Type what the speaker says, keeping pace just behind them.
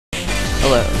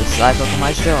Hello, this is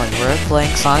iPokemon Show, and we're playing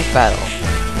Sonic Battle.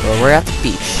 Well, we're at the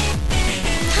beach.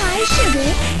 Hi, Sugar.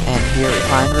 And here we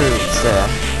find Roots,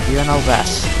 you know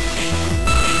best.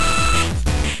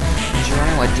 If you're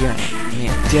wondering what Dino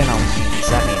means,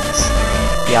 that means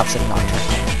the opposite of nocturnal.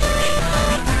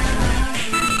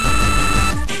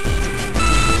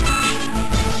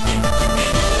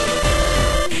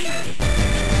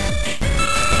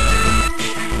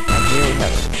 And here we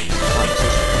have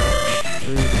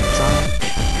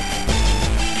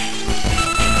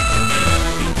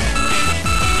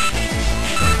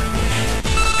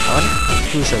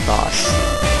who's her boss?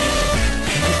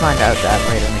 You can find out that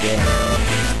later in the game.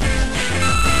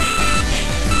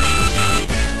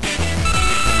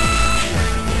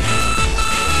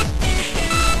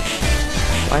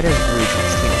 Why does Rouge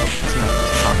team up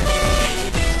with Sonic?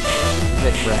 A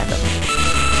bit random.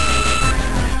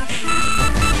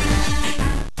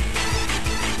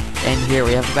 And here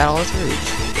we have the battle with Rouge.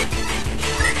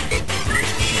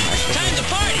 Time to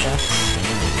party!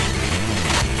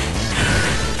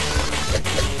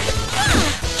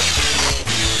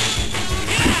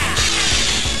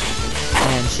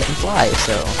 And she can fly,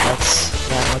 so that's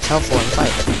that much helpful in the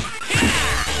fight.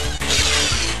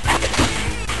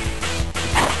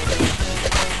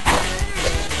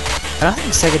 I don't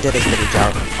think Sega did as good a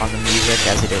job on the music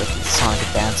as they did with the Sonic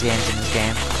Advance games in this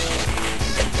game.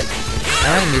 I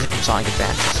know the music from Sonic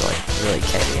Advance is like really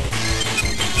catchy.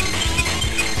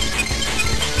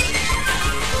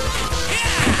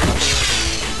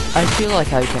 I feel like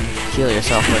how you can heal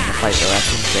yourself during the fight though, that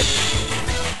seems a bit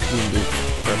unique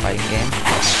for a fighting game.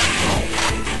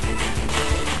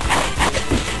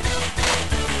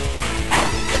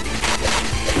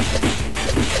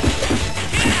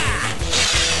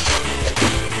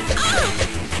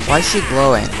 Why is she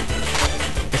glowing?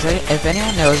 If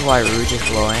anyone knows why Rouge is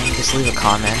glowing, just leave a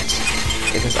comment,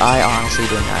 because I honestly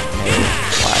do not know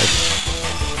why,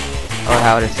 or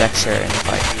how it affects her in the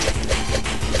fight.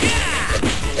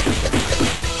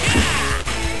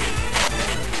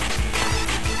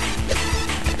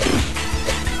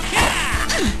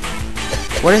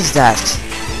 What is that?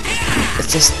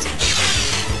 It's just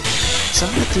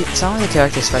some of the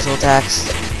characters' special attacks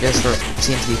just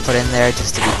seem to be put in there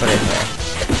just to be put in there.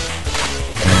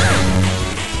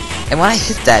 And when I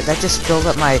hit that, that just filled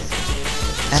up my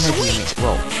energy.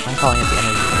 Well, I'm calling it the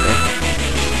energy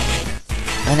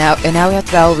meter. And now we have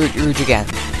to battle Rouge again.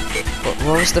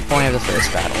 What was the point of the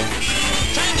first battle?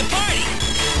 Time to party!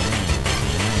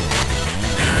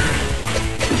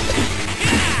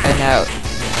 And now.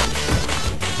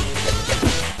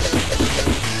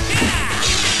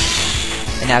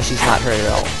 And now she's not hurt at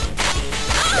all.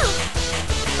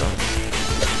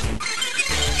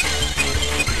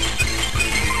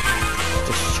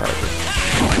 Just charge it.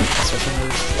 Special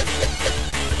moves.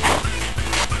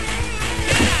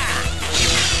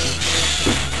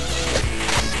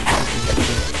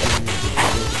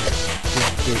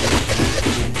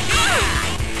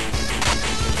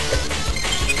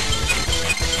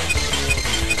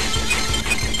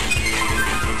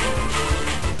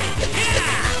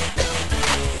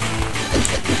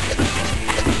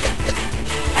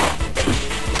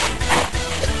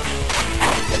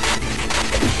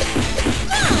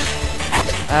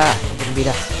 Ah, I'm getting beat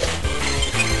up.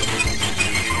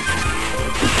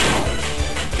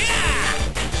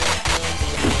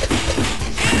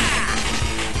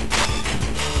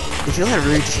 If you let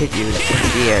Rouge hit you into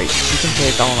the air, she can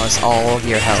take almost all of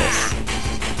your health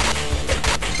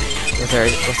with her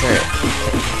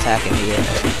attack in the air.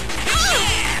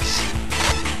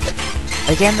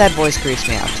 Again, that voice creeps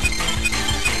me out.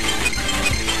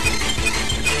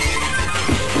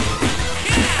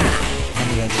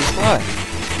 And again, she's glowing.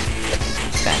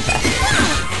 Fantastic.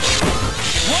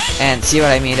 And see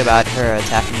what I mean about her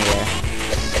attack in the air?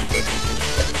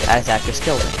 That attack just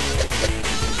killed me.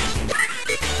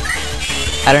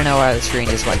 I don't know why the screen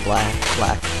is like black.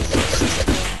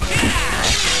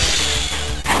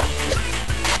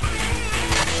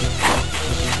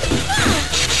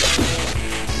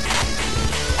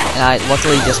 And I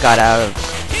luckily just got out of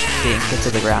being hit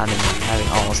to the ground and having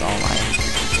almost all my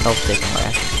health taken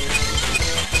away.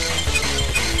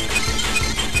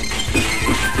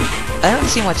 I don't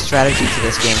see much strategy to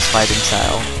this game's fighting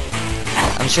style.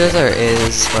 I'm sure there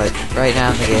is, but right now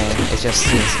in the game, it just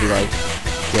seems to be like,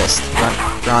 just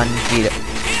run, beat it,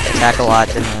 attack a lot,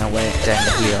 then run away, then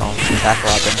heal, attack a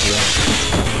lot, then heal.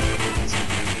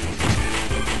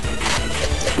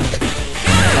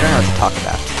 I don't know what to talk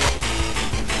about.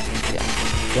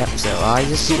 Yep, so I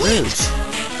just beat Rouge.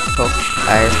 Oh,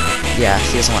 yeah,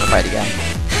 she doesn't want to fight again.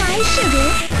 Hi, Sugar.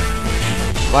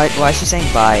 Why is she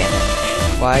saying bye and then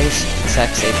why is she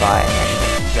text say bye,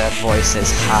 and the voice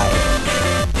says hi.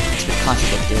 It's a bit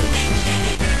contradictory.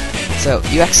 So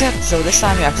this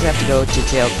time you actually have to go to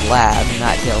Tails' lab,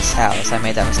 not Tails' house. I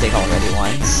made that mistake already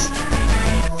once.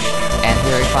 And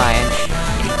here we find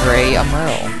a gray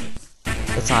Emerald.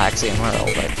 It's not actually a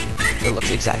Emerald, but it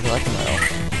looks exactly like a Emerald.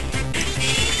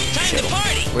 So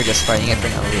we're just fighting it for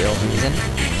no real reason.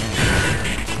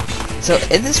 So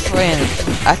in this fight,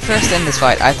 at first in this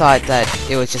fight, I thought that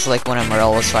it was just like when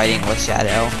Emerald was fighting with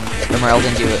Shadow. Emerald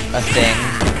didn't do a thing,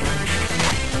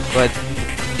 but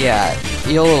yeah,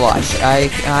 you'll watch.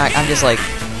 I'm just like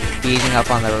beating up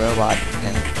on the robot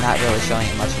and not really showing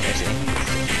it much mercy.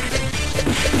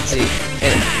 See,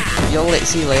 you'll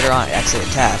see later on it actually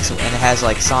attacks, and it has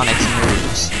like Sonic's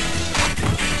moves.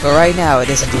 But right now it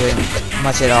isn't doing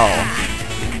much at all.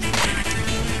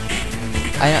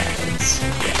 I know it's.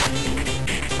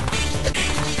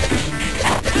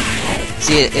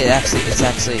 See, it's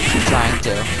actually trying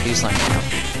to do something now.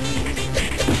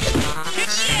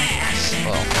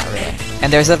 Well, not really.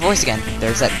 And there's that voice again.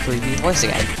 There's that creepy voice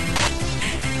again.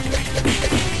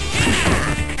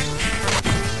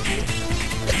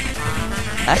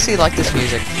 I actually like this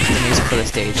music, the music for the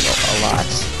stage a lot.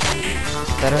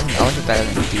 I like it better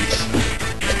than Peach.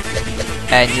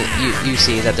 And you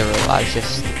see that the robot is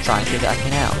just trying to attack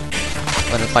me now,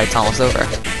 when the fight's almost over.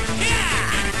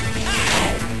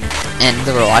 And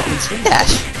the robot can swing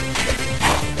dash.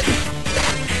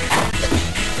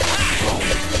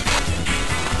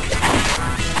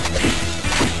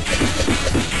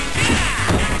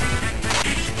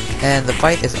 And the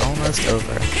fight is almost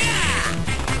over.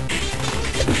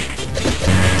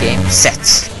 Game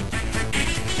sets.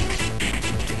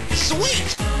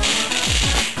 Sweet!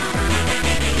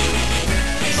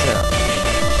 So.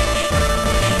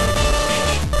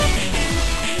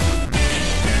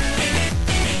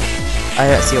 I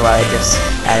don't see why I just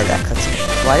added that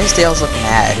cutscene. Why does Tails look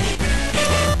mad?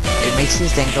 It makes you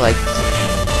think like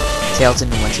Tails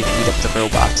didn't want you to beat up the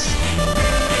robots.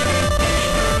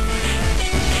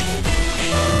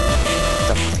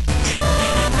 The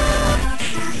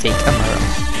fake Emerald.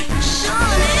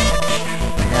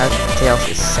 Now Tails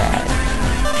is sad.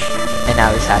 And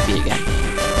now he's happy again.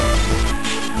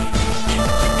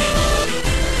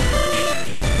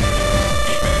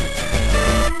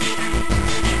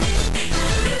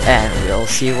 And we'll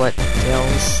see what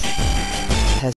Tails